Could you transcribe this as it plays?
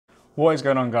What is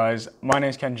going on, guys? My name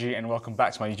is Kenji and welcome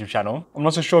back to my YouTube channel. I'm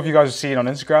not so sure if you guys have seen on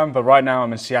Instagram, but right now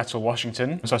I'm in Seattle,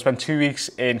 Washington. So I spent 2 weeks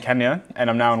in Kenya and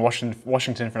I'm now in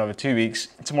Washington for another 2 weeks.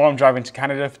 Tomorrow I'm driving to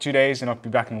Canada for 2 days and I'll be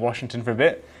back in Washington for a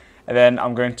bit. And then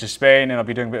I'm going to Spain and I'll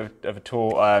be doing a bit of a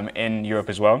tour in Europe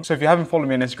as well. So if you haven't followed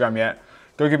me on Instagram yet,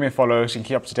 go give me a follow so you can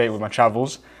keep up to date with my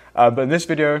travels. But in this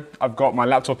video, I've got my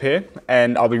laptop here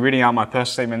and I'll be reading out my personal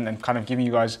statement and kind of giving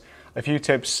you guys a few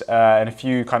tips and a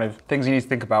few kind of things you need to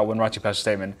think about when writing your personal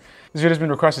statement. This video has been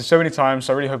requested so many times,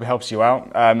 so I really hope it helps you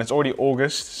out. It's already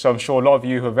August, so I'm sure a lot of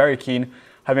you who are very keen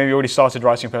have maybe already started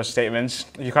writing your personal statements.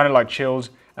 If you're kind of like chilled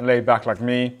and laid back like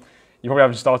me, you probably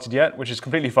haven't started yet, which is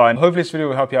completely fine. Hopefully this video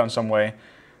will help you out in some way.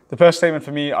 The personal statement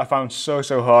for me, I found so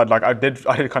hard. Like I did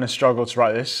kind of struggle to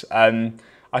write this.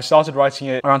 I started writing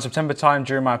it around September time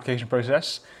during my application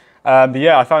process. But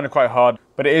yeah, I found it quite hard,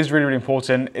 but it is really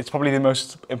important. It's probably the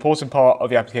most important part of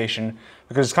the application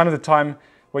because it's kind of the time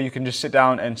where you can just sit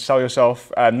down and sell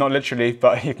yourself, not literally,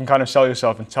 but you can kind of sell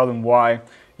yourself and tell them why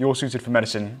you're suited for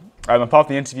medicine. Apart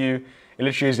from the interview, it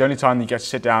literally is the only time that you get to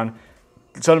sit down,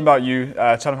 tell them about you,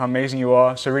 tell them how amazing you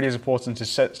are. So it really is important to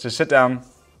sit down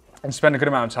and spend a good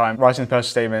amount of time writing the personal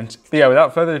statement. But yeah,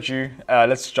 without further ado,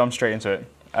 let's jump straight into it.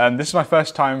 This is my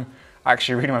first time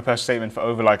actually reading my personal statement for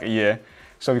over like a year.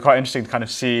 So it'll be quite interesting to kind of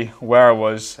see where I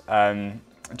was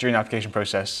during the application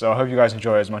process. So I hope you guys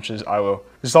enjoy it as much as I will.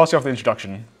 To start off with the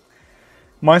introduction.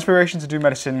 My inspiration to do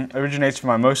medicine originates from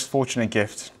my most fortunate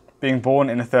gift, being born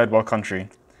in a third world country.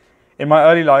 In my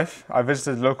early life, I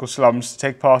visited local slums to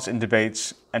take part in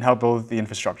debates and help build the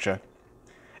infrastructure.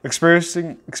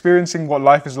 Experiencing what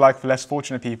life is like for less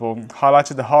fortunate people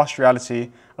highlighted the harsh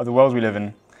reality of the world we live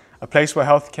in, a place where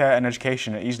healthcare and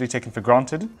education are easily taken for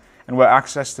granted, and where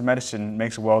access to medicine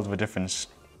makes a world of a difference.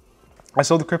 I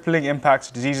saw the crippling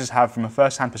impact diseases have from a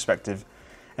first-hand perspective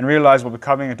and realized what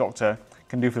becoming a doctor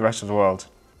can do for the rest of the world.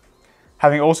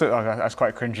 Having also, that's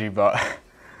quite cringy, but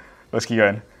let's keep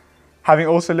going. Having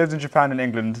also lived in Japan and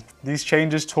England, these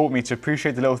changes taught me to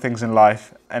appreciate the little things in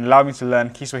life and allowed me to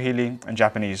learn Kiswahili and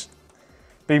Japanese.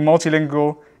 Being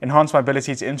multilingual enhanced my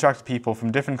ability to interact with people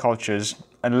from different cultures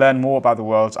and learn more about the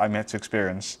world I'm yet to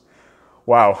experience.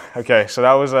 Wow, okay, so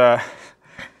that was a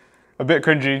bit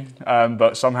cringy,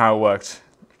 but somehow it worked.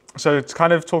 So to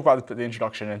kind of talk about the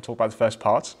introduction and talk about the first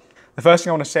part, the first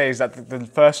thing I want to say is that the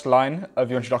first line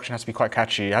of your introduction has to be quite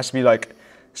catchy. It has to be like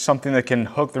something that can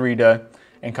hook the reader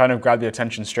and kind of grab their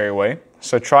attention straight away.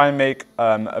 So try and make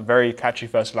a very catchy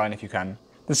first line if you can.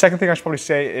 The second thing I should probably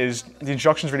say is the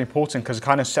introduction is really important because it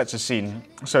kind of sets a scene.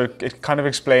 So it kind of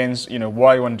explains,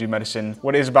 why you want to do medicine,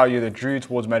 what it is about you that drew you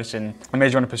towards medicine, and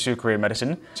made you want to pursue a career in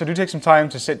medicine. So do take some time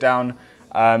to sit down.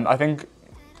 I think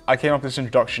I came up with this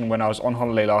introduction when I was on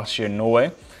holiday last year in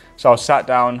Norway. So I was sat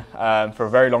down for a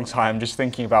very long time just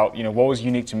thinking about, what was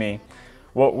unique to me.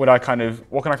 What can I kind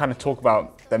of talk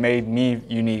about that made me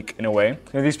unique in a way?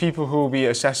 These people who will be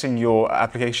assessing your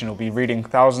application will be reading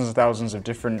thousands and thousands of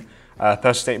different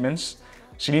personal statements.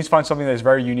 So you need to find something that is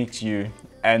very unique to you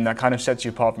and that kind of sets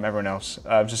you apart from everyone else.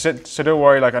 So don't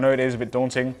worry, I know it is a bit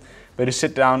daunting, but just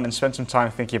sit down and spend some time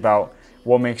thinking about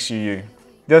what makes you you.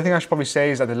 The other thing I should probably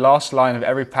say is that the last line of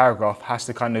every paragraph has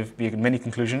to kind of be a mini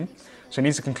conclusion. So it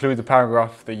needs to conclude the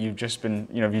paragraph that you've just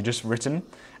written,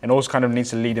 and also kind of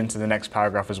needs to lead into the next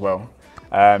paragraph as well.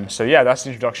 So yeah, that's the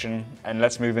introduction, and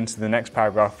let's move into the next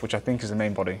paragraph, which I think is the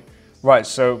main body. Right,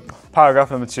 so paragraph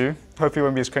number 2. Hopefully it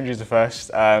won't be as cringy as the first,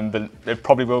 but it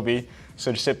probably will be.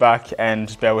 So just sit back and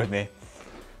just bear with me.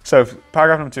 So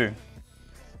paragraph number 2.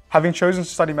 Having chosen to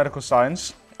study medical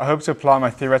science, I hope to apply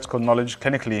my theoretical knowledge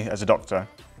clinically as a doctor.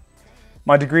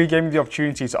 My degree gave me the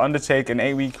opportunity to undertake an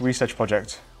 8-week research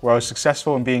project where I was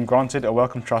successful in being granted a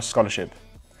Wellcome Trust scholarship.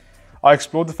 I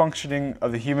explored the functioning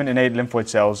of the human innate lymphoid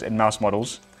cells in mouse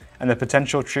models and the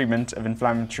potential treatment of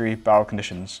inflammatory bowel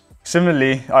conditions.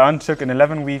 Similarly, I undertook an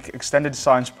 11-week extended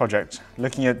science project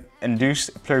looking at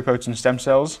induced pluripotent stem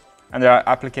cells and their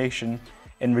application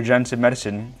in regenerative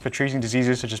medicine for treating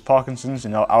diseases such as Parkinson's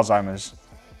and Alzheimer's.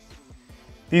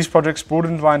 These projects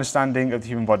broadened my understanding of the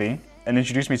human body and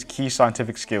introduced me to key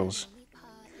scientific skills.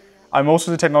 I'm also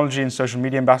the technology and social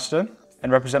media ambassador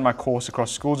and represent my course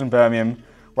across schools in Birmingham,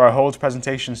 where I hold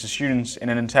presentations to students in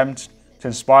an attempt to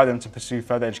inspire them to pursue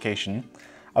further education,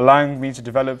 allowing me to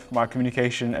develop my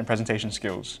communication and presentation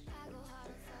skills.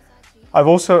 I've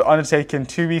also undertaken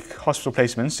 2-week hospital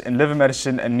placements in liver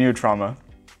medicine and neurotrauma,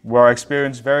 where I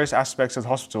experienced various aspects of the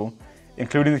hospital,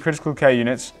 including the critical care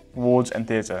units, wards and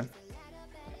theatre.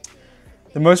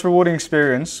 The most rewarding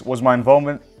experience was my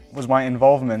involvement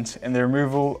in the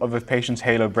removal of a patient's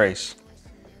halo brace.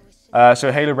 So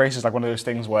a halo brace is like one of those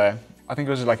things where I think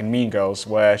it was like in Mean Girls,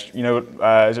 where, you know,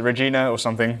 is it Regina or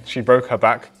something? She broke her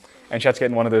back and she had to get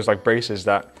in one of those like braces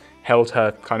that held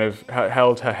her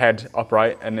held her head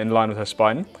upright and in line with her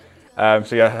spine. So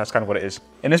yeah, that's kind of what it is.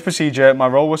 In this procedure, my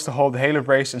role was to hold the halo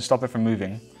brace and stop it from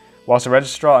moving, whilst the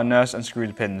registrar and nurse unscrewed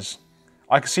the pins.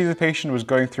 I could see the patient was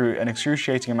going through an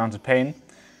excruciating amount of pain,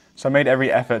 so I made every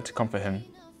effort to comfort him.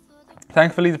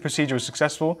 Thankfully, the procedure was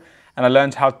successful, and I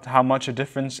learned how much a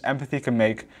difference empathy can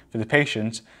make for the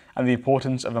patient and the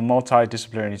importance of a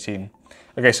multidisciplinary team.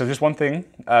 Okay, so just one thing,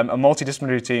 a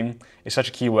multidisciplinary team is such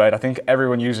a key word. I think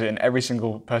everyone uses it in every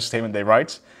single person statement they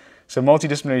write. So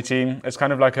multidisciplinary team, it's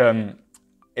kind of like,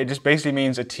 it just basically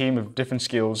means a team of different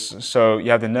skills. So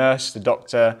you have the nurse, the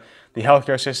doctor, the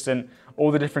healthcare assistant,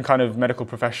 all the different kind of medical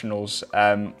professionals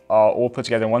are all put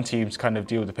together in one team to kind of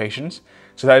deal with the patient.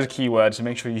 So that is a key word, so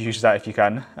make sure you use that if you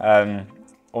can,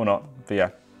 or not, but yeah.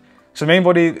 So the main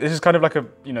body, this is kind of like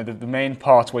the main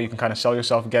part where you can kind of sell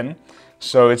yourself again.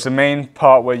 So it's the main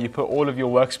part where you put all of your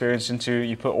work experience into,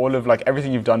 you put all of like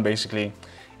everything you've done basically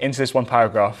into this one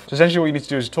paragraph. So essentially what you need to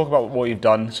do is talk about what you've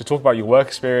done. So talk about your work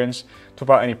experience, talk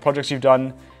about any projects you've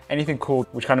done, anything cool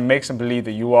which kind of makes them believe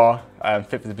that you are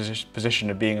fit for the position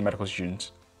of being a medical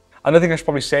student. Another thing I should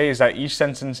probably say is that each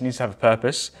sentence needs to have a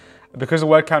purpose. Because the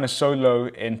word count is so low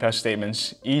in person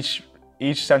statements, each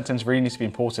sentence really needs to be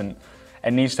important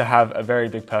and needs to have a very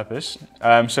big purpose.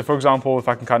 So for example, if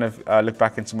I can kind of look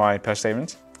back into my person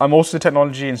statement. I'm also the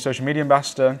technology and social media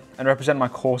ambassador and represent my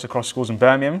course across schools in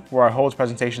Birmingham, where I hold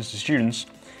presentations to students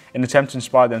in an attempt to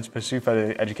inspire them to pursue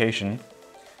further education,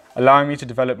 allowing me to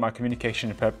develop my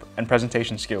communication and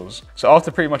presentation skills. So after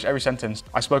pretty much every sentence,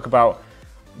 I spoke about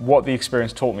what the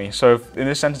experience taught me. So in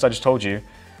this sentence I just told you,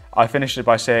 I finished it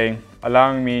by saying,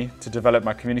 allowing me to develop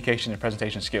my communication and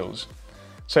presentation skills.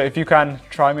 So if you can,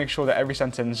 try and make sure that every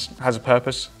sentence has a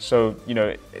purpose. So, you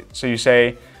know, so you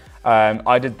say,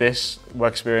 I did this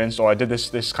work experience, or I did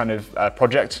this kind of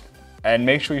project, and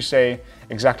make sure you say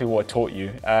exactly what it taught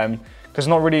you. Because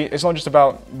it's not just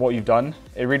about what you've done,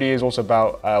 it really is also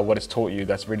about what it's taught you.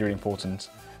 That's really, really important.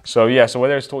 So yeah, so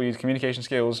whether it's taught you communication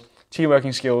skills, team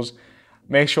working skills,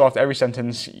 make sure after every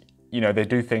sentence, you know, they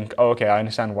do think, oh, okay, I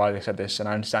understand why they said this, and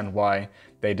I understand why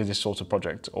they did this sort of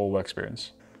project or work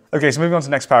experience. Okay, so moving on to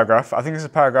the next paragraph. I think this is a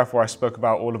paragraph where I spoke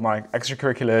about all of my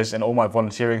extracurriculars and all my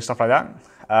volunteering, stuff like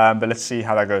that. But let's see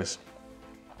how that goes.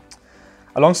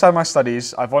 Alongside my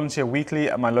studies, I volunteer weekly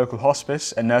at my local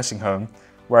hospice and nursing home,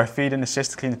 where I feed and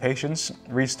assist to clean the patients,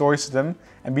 read stories to them,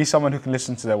 and be someone who can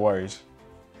listen to their worries.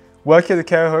 Working at the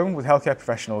care home with healthcare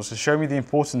professionals has shown me the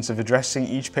importance of addressing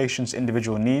each patient's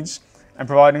individual needs and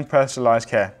providing personalised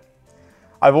care.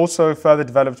 I've also further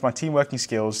developed my team working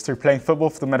skills through playing football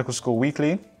for the medical school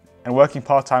weekly and working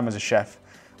part-time as a chef,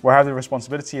 where I have the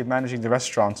responsibility of managing the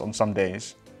restaurant on some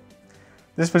days.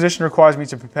 This position requires me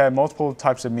to prepare multiple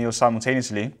types of meals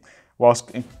simultaneously,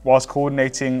 whilst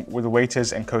coordinating with the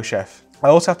waiters and co-chef. I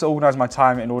also have to organise my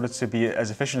time in order to be as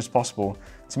efficient as possible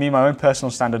to meet my own personal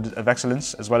standard of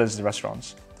excellence as well as the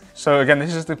restaurant's. So again,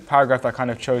 this is the paragraph that I kind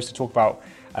of chose to talk about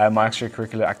my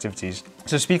extracurricular activities.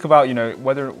 So speak about, you know,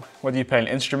 whether you play an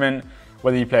instrument,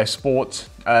 whether you play a sport,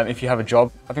 if you have a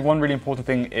job. I think one really important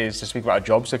thing is to speak about a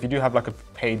job. So if you do have like a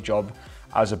paid job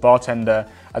as a bartender,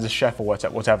 as a chef or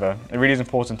whatever, it really is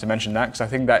important to mention that, because I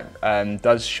think that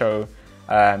does show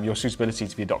your suitability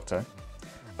to be a doctor.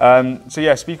 So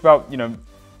yeah, speak about, you know,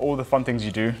 all the fun things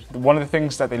you do. One of the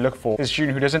things that they look for is a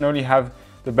student who doesn't only have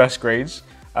the best grades,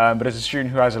 but is a student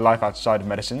who has a life outside of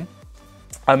medicine.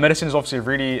 Medicine is obviously a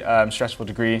really stressful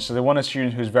degree, so they want a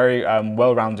student who's very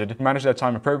well-rounded, manage their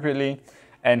time appropriately,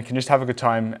 and can just have a good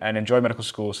time and enjoy medical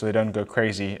school so they don't go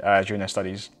crazy during their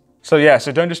studies. So yeah,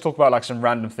 so don't just talk about like some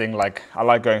random thing like, I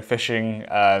like going fishing,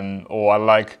 or I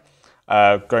like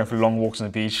going for long walks on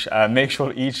the beach. Make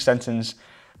sure each sentence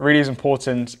really is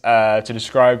important to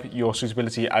describe your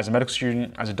suitability as a medical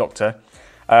student, as a doctor.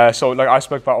 So like I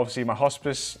spoke about obviously my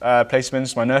hospice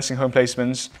placements, my nursing home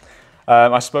placements.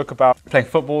 I spoke about playing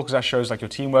football because that shows like your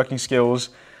team working skills.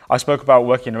 I spoke about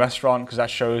working in a restaurant because that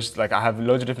shows like I have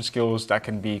loads of different skills that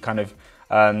can be kind of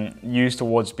used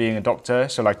towards being a doctor.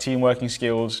 So like team working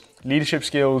skills, leadership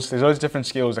skills, there's loads of different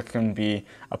skills that can be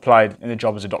applied in the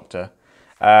job as a doctor.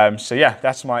 So yeah,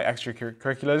 that's my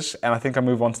extracurriculars, and I think I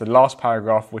move on to the last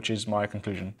paragraph, which is my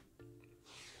conclusion.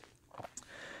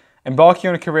 Embarking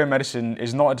on a career in medicine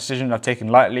is not a decision I've taken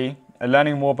lightly, and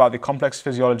learning more about the complex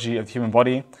physiology of the human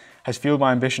body has fueled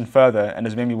my ambition further and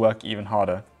has made me work even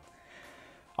harder.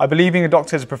 I believe being a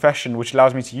doctor is a profession which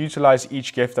allows me to utilise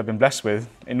each gift I've been blessed with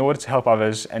in order to help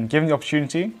others, and given the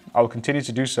opportunity, I will continue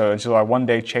to do so until I one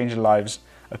day change the lives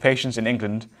of patients in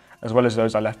England as well as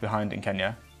those I left behind in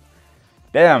Kenya.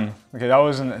 Damn. Okay, that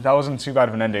wasn't too bad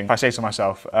of an ending, if I say so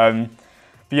myself.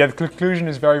 But yeah, the conclusion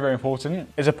is very, very important.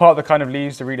 It's a part that kind of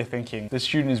leaves the reader thinking, this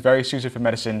student is very suited for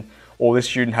medicine, or this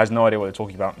student has no idea what they're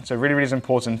talking about. So it really, really is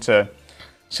important to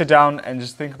sit down and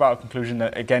just think about a conclusion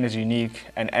that, again, is unique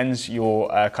and ends your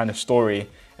kind of story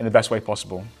in the best way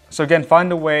possible. So again,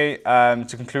 find a way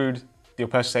to conclude your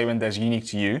personal statement that is unique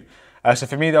to you. So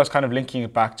for me, that was kind of linking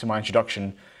it back to my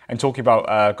introduction and talking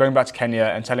about going back to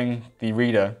Kenya and telling the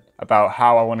reader about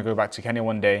how I want to go back to Kenya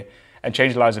one day and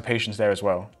change the lives of patients there as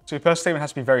well. So your personal statement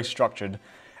has to be very structured.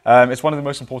 It's one of the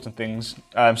most important things.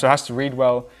 So it has to read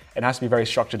well and it has to be very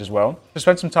structured as well. So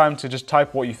spend some time to just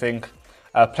type what you think,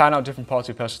 plan out different parts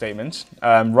of your personal statement,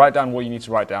 write down what you need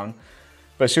to write down.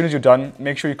 But as soon as you're done,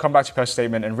 make sure you come back to your personal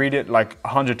statement and read it like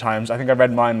 100 times. I think I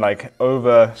read mine like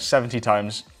over 70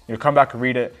 times. You know, come back and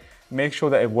read it. Make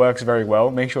sure that it works very well.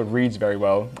 Make sure it reads very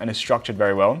well and is structured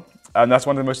very well. That's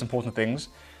one of the most important things.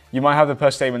 You might have the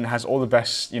personal statement that has all the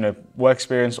best, work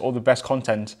experience, all the best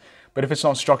content, but if it's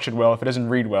not structured well, if it doesn't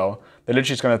read well, they're literally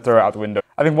just going to throw it out the window.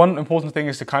 I think one important thing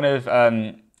is to kind of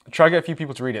try to get a few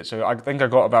people to read it. So I think I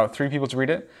got about 3 people to read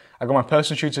it. I got my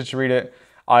personal tutor to read it.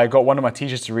 I got one of my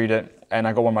teachers to read it, and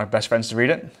I got one of my best friends to read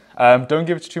it. Don't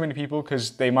give it to too many people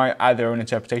because they might add their own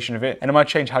interpretation of it, and it might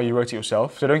change how you wrote it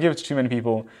yourself. So don't give it to too many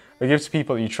people, but give it to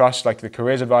people that you trust, like the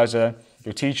careers advisor,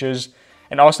 your teachers,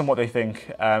 and ask them what they think,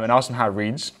 and ask them how it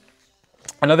reads.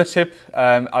 Another tip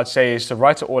I'd say is to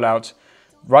write it all out,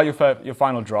 write your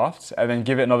final draft, and then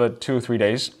give it another 2 or 3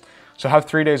 days. So have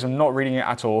 3 days of not reading it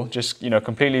at all, just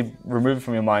completely remove it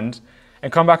from your mind,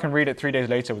 and come back and read it 3 days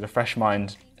later with a fresh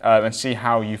mind, and see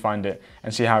how you find it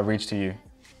and see how it reads to you.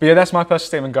 But yeah, that's my personal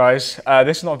statement, guys.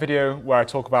 This is not a video where I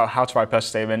talk about how to write a personal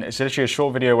statement. It's literally a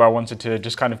short video where I wanted to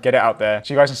just kind of get it out there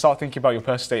so you guys can start thinking about your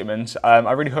personal statement.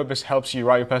 I really hope this helps you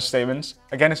write your personal statements.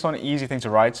 Again, it's not an easy thing to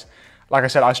write. Like I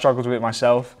said, I struggled with it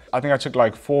myself. I think I took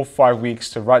like 4 or 5 weeks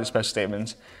to write this personal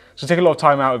statement. So take a lot of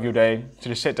time out of your day to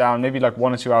just sit down, maybe like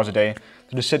 1 or 2 hours a day,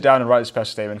 to just sit down and write this personal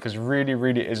statement because it really,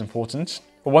 really is important.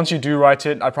 But once you do write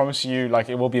it, I promise you, like,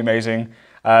 it will be amazing.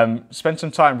 Spend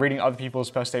some time reading other people's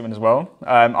personal statement as well.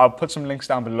 I'll put some links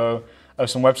down below of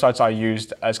some websites I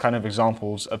used as kind of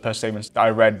examples of personal statements that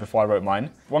I read before I wrote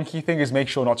mine. One key thing is make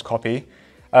sure not to copy.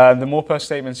 The more personal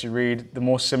statements you read, the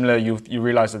more similar you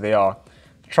realize that they are.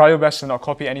 Try your best to not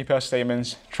copy any personal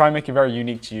statements. Try and make it very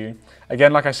unique to you.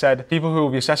 Again, like I said, people who will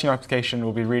be assessing your application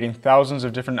will be reading thousands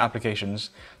of different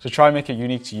applications. So try and make it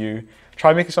unique to you.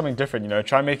 Try and make it something different,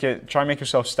 Try and make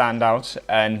yourself stand out.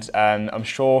 And I'm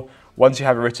sure once you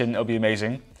have it written, it'll be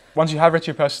amazing. Once you have written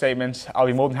your personal statement, I'll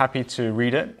be more than happy to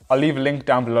read it. I'll leave a link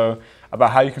down below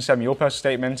about how you can send me your personal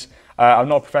statement. I'm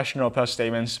not a professional at personal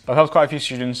statements, but I've helped quite a few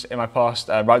students in my past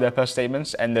write their personal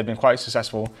statements, and they've been quite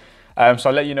successful. So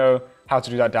I'll let you know how to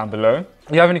do that down below.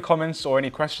 If you have any comments or any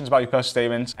questions about your personal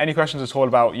statement, any questions at all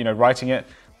about writing it,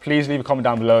 please leave a comment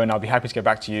down below and I'll be happy to get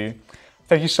back to you.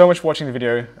 Thank you so much for watching the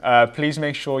video. Please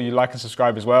make sure you like and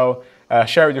subscribe as well.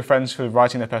 Share it with your friends who are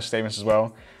writing their personal statements as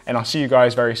well. And I'll see you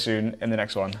guys very soon in the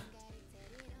next one.